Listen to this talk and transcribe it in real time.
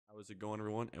How's it going,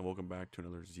 everyone, and welcome back to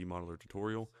another Zmodeler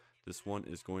tutorial. This one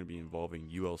is going to be involving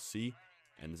ULC,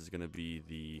 and this is going to be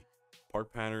the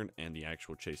park pattern and the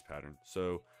actual chase pattern.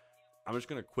 So I'm just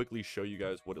going to quickly show you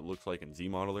guys what it looks like in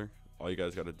Zmodeler. All you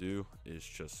guys got to do is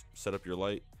just set up your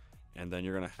light, and then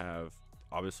you're going to have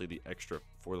obviously the extra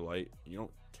for the light. You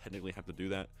don't technically have to do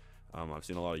that. I've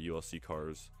seen a lot of ULC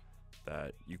cars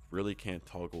that you really can't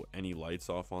toggle any lights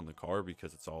off on the car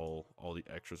because it's all the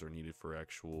extras are needed for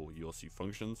actual ULC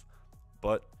functions.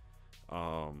 But we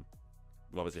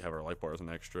obviously have our light bar as an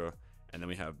extra, and then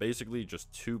we have basically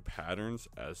just two patterns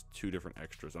as two different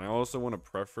extras. And I also want to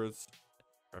preference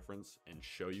and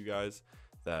show you guys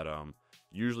that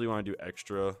usually when I do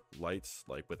extra lights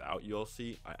like without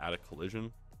ULC, I add a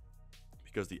collision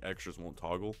because the extras won't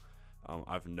toggle.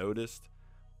 I've noticed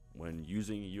when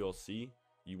using ULC,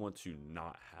 you want to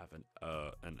not have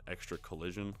an extra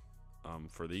collision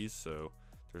for these. So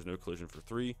there's no collision for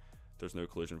 3, there's no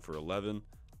collision for 11,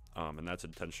 and that's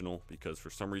intentional because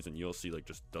for some reason ULC like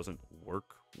just doesn't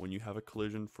work when you have a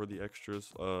collision for the extras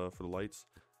for the lights.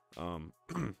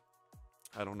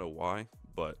 I don't know why,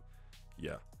 but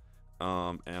yeah.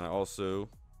 And I also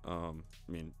I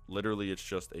mean, literally it's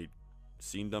just a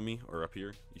scene dummy, or up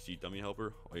here you see dummy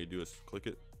helper. All you do is click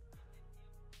it.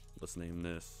 Let's name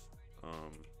this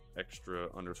extra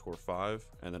underscore 5,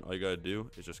 and then all you gotta do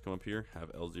is just come up here,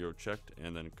 have L0 checked,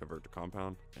 and then convert to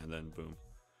compound, and then boom,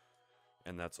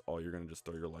 and that's all you're gonna just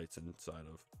throw your lights inside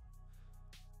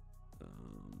of.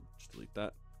 Just delete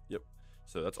that. Yep.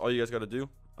 So that's all you guys got to do.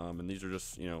 And these are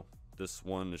just, you know, this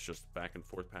one is just back and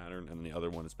forth pattern, and the other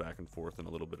one is back and forth and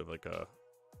a little bit of like a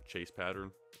chase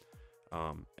pattern.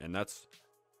 And that's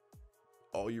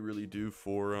all you really do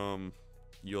for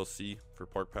ULC for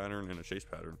park pattern and a chase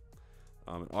pattern.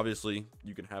 And obviously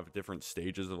you can have different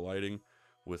stages of lighting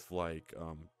with like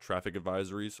traffic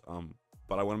advisories,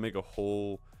 but I want to make a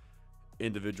whole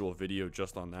individual video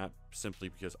just on that simply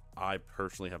because I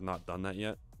personally have not done that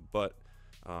yet, but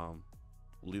we'll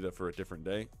leave that for a different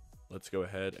day. Let's go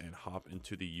ahead and hop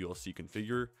into the ULC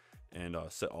configure and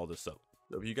set all this up.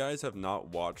 So if you guys have not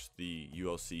watched the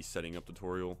ULC setting up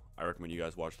tutorial, I recommend you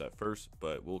guys watch that first,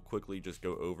 but we'll quickly just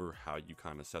go over how you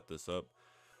kind of set this up.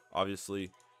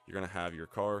 Obviously, you're going to have your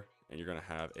car and you're going to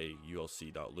have a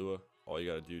ulc.lua. All you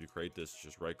got to do to create this is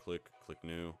just right click, click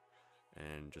new,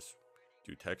 and just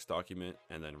do text document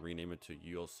and then rename it to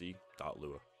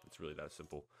ulc.lua. It's really that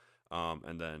simple.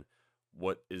 And then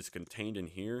what is contained in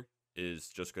here is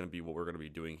just going to be what we're going to be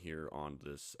doing here on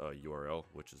this URL,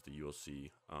 which is the ULC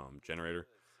generator.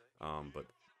 But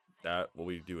that what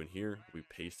we do in here, we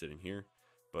paste it in here.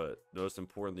 But the most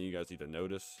important thing you guys need to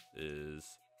notice is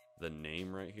the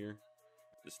name right here.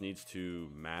 This needs to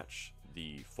match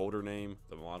the folder name,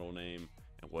 the model name,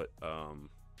 and what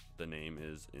the name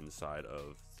is inside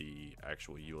of the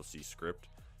actual ULC script.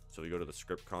 So we go to the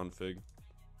script config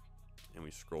and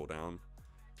we scroll down.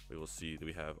 We will see that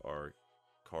we have our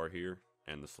car here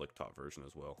and the slick top version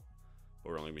as well,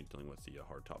 but we're only going to be dealing with the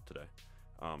hard top today.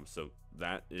 So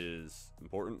that is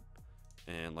important.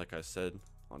 And like I said,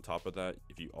 on top of that,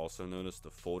 if you also notice,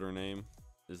 the folder name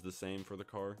is the same for the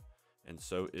car, and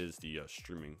so is the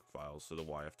streaming files, so the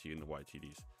YFT and the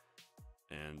YTDs,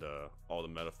 and all the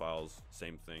meta files,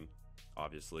 same thing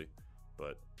obviously,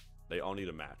 but they all need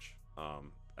to match.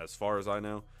 As far as I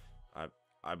know,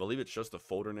 I believe it's just the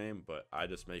folder name, but I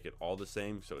just make it all the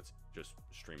same, so it's just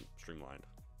streamlined.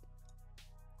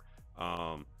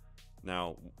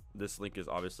 Now this link is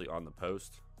obviously on the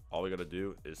post. All we got to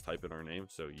do is type in our name,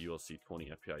 so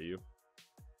ULC20 FPIU,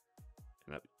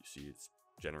 and that you see it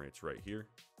generates right here.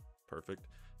 Perfect.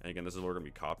 And again, this is what we're gonna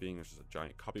be copying. There's just a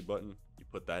giant copy button. You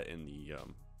put that in the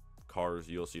cars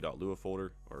ulc.lua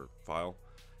folder or file,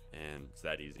 and it's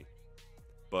that easy.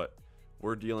 But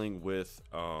we're dealing with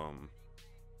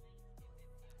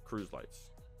cruise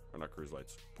lights, or not cruise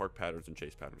lights, park patterns and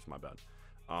chase patterns, my bad.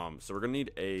 So we're gonna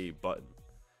need a button,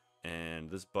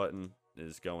 and this button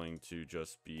is going to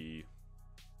just be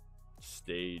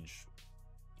stage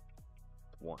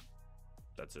 1.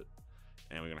 That's it.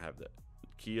 And we're gonna have the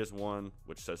key as 1,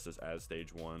 which sets this as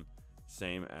stage 1,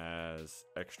 same as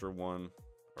extra 1,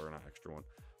 or not extra 1.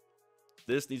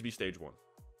 This needs to be stage 1.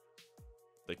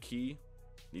 The key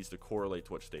needs to correlate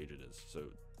to what stage it is. So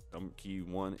key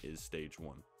 1 is stage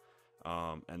 1.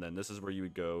 And then this is where you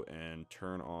would go and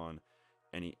turn on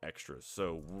any extras.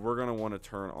 So we're going to want to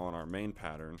turn on our main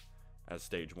pattern as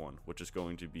stage 1, which is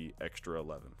going to be extra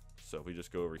 11. So if we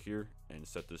just go over here and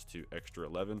set this to extra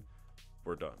 11,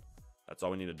 we're done. That's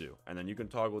all we need to do. And then you can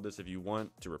toggle this if you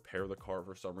want to repair the car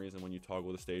for some reason when you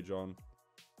toggle the stage on.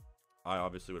 I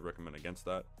obviously would recommend against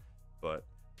that, but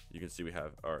you can see we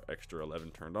have our extra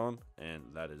 11 turned on, and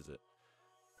that is it.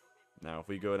 Now, if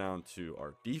we go down to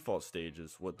our default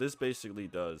stages, what this basically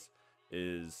does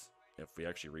is, if we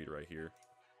actually read right here,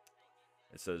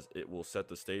 it says it will set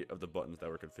the state of the buttons that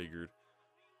were configured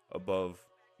above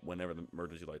whenever the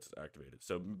emergency lights is activated.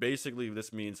 So basically,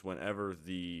 this means whenever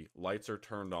the lights are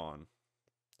turned on,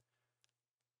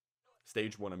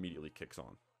 stage 1 immediately kicks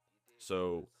on.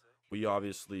 So we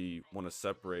obviously want to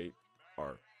separate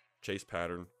our chase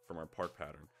pattern from our park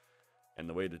pattern. And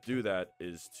the way to do that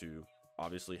is to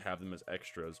obviously have them as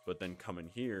extras, but then come in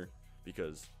here,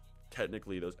 because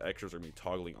technically those extras are going to be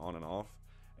toggling on and off,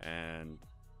 and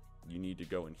you need to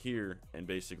go in here and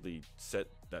basically set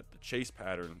that the chase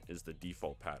pattern is the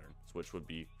default pattern, which would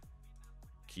be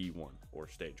key 1 or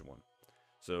stage 1.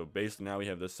 So basically now we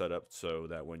have this set up so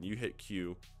that when you hit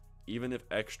Q, even if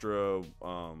extra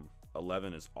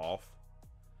 11 is off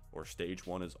or stage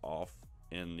 1 is off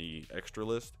in the extra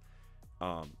list,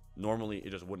 normally it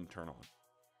just wouldn't turn on.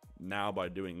 Now by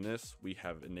doing this, we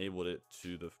have enabled it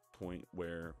to the point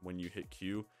where when you hit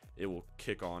Q, it will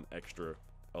kick on extra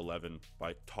 11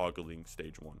 by toggling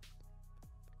stage 1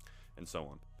 and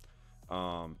so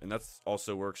on. And that's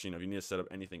also works, you know, if you need to set up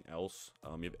anything else,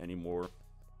 you have any more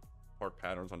park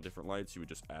patterns on different lights, you would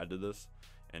just add to this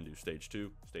and do stage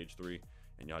 2, stage 3,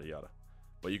 and yada yada.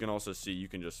 But you can also see, you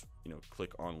can just, you know,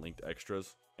 click on linked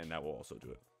extras, and that will also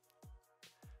do it.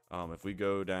 If we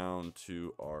go down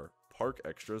to our park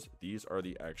extras, these are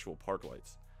the actual park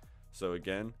lights. So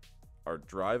again, our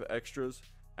drive extras,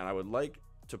 and I would like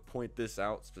to point this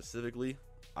out specifically.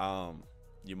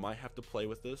 You might have to play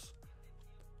with this,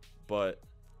 but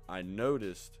I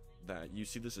noticed that you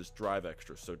see this as drive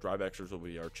extras. So drive extras will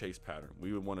be our chase pattern.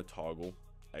 We would want to toggle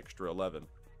extra 11.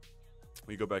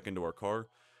 We go back into our car,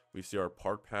 we see our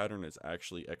park pattern is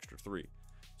actually extra 3.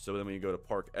 So then when you go to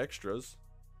park extras,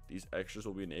 these extras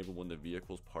will be enabled when the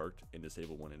vehicle is parked and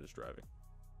disabled when it is driving.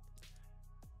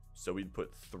 So we'd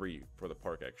put 3 for the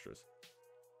park extras.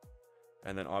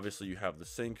 And then obviously you have the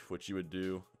sync, which you would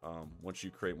do once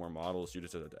you create more models. You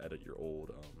just have to edit your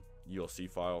old ULC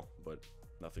file, but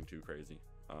nothing too crazy.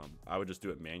 I would just do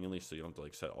it manually, so you don't have to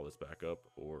like set all this back up,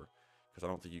 or because I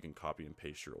don't think you can copy and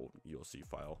paste your old ULC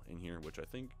file in here, which I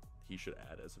think he should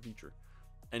add as a feature.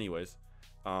 Anyways,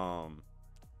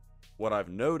 what I've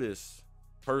noticed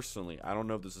personally, I don't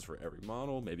know if this is for every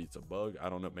model, maybe it's a bug, I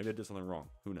don't know, maybe I did something wrong,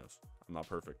 who knows, I'm not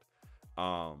perfect.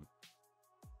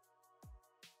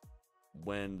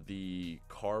 When the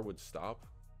car would stop,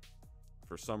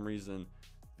 for some reason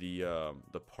the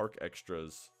park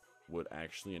extras would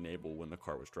actually enable when the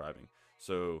car was driving.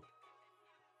 So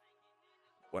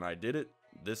when I did it,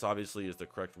 this obviously is the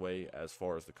correct way as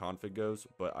far as the config goes,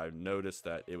 but I've noticed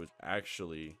that it was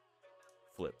actually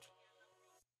flipped.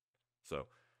 So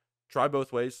try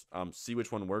both ways, see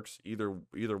which one works.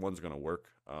 Either one's gonna work.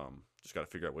 Just got to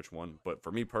figure out which one. But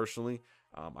for me personally,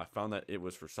 I found that it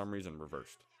was for some reason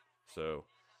reversed. So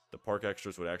the park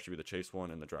extras would actually be the chase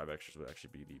one, and the drive extras would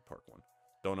actually be the park one.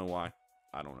 Don't know why,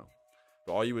 I don't know.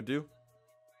 But all you would do,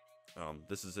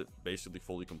 this is it basically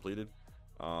fully completed.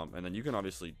 And then you can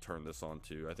obviously turn this on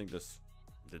too. I think this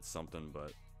did something,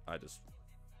 but I just,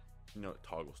 you know,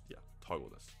 toggles. Yeah, toggle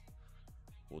this.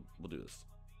 We'll do this.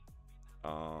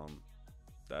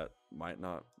 That might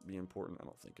not be important. I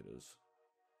don't think it is.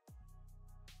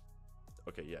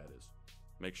 Okay, yeah, it is.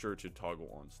 Make sure to toggle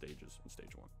on stages in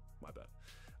stage 1. My bad.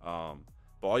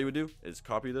 But all you would do is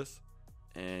copy this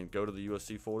and go to the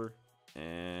ULC folder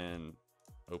and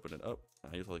open it up.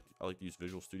 I like to use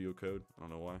Visual Studio Code. I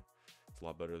don't know why. It's a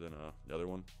lot better than the other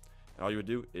one. And all you would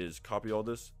do is copy all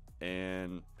this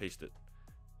and paste it,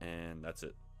 and that's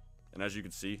it. And as you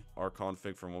can see, our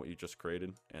config from what we just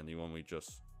created and the one we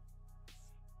just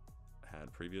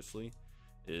had previously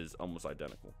is almost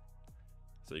identical.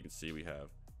 So you can see we have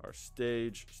our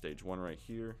stage 1 right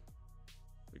here.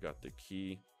 We got the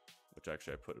key, which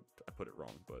actually I put it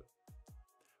wrong, but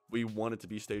we want it to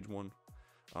be stage 1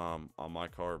 on my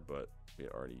car, but we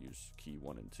already used key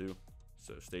 1 and 2.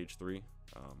 So stage 3,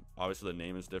 obviously the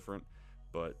name is different,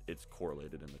 but it's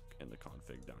correlated in the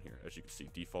config down here. As you can see,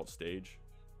 default stage.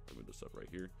 I'll move this up right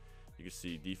here. You can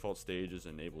see default stages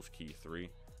enables key 3,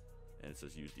 and it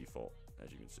says use default,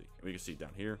 as you can see. And we can see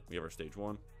down here we have our stage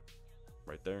 1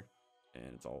 right there,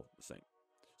 and it's all the same.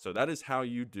 So that is how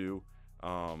you do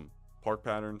park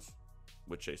patterns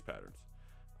with chase patterns.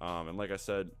 And like I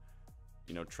said,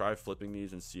 you know, try flipping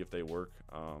these and see if they work.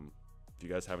 If you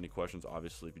guys have any questions,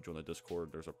 obviously if you join the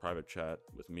Discord, there's a private chat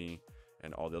with me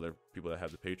and all the other people that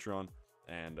have the Patreon,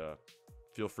 and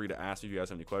feel free to ask if you guys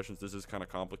have any questions. This is kind of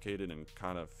complicated and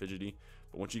kind of fidgety,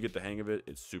 but once you get the hang of it,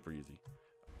 it's super easy.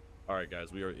 Alright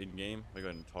guys, we are in game. I go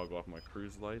ahead and toggle off my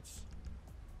cruise lights.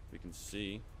 We can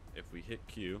see if we hit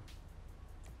Q,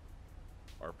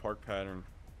 our park pattern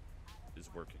is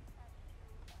working,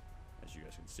 as you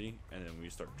guys can see. And then we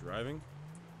start driving,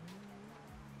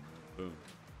 boom,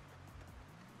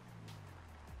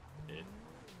 it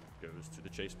goes to the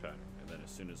chase pattern. And then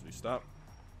as soon as we stop,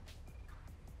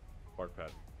 park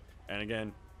pattern. And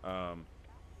again,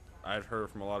 I've heard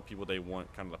from a lot of people they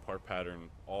want kind of the park pattern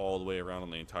all the way around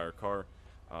on the entire car.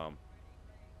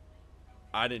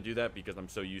 I didn't do that because I'm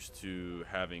so used to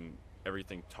having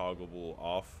everything toggleable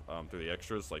off through the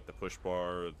extras, like the push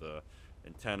bar, the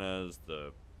antennas,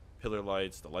 the pillar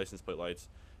lights, the license plate lights.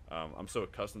 I'm so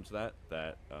accustomed to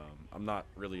that I'm not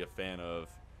really a fan of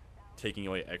taking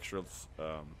away extras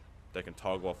that can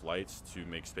toggle off lights to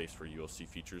make space for ULC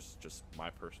features. Just my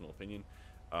personal opinion.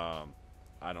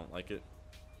 I don't like it.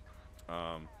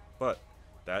 But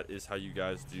that is how you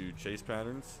guys do chase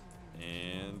patterns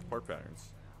and park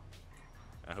patterns.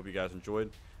 I hope you guys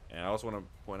enjoyed. And I also want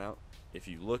to point out, if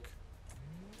you look,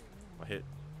 I hit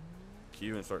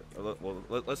Q and start, well,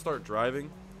 let's start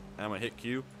driving, and I'm going to hit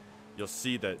Q. You'll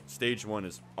see that stage 1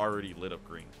 is already lit up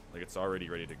green. Like, it's already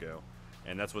ready to go.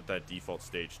 And that's what that default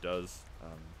stage does.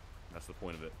 That's the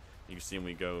point of it. You can see when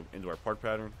we go into our park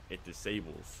pattern, it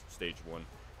disables stage 1.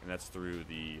 And that's through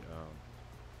the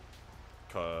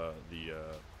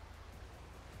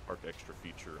park extra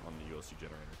feature on the ULC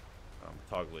generator,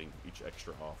 toggling each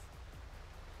extra off.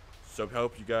 So I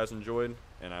hope you guys enjoyed,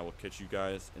 and I will catch you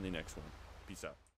guys in the next one. Peace out.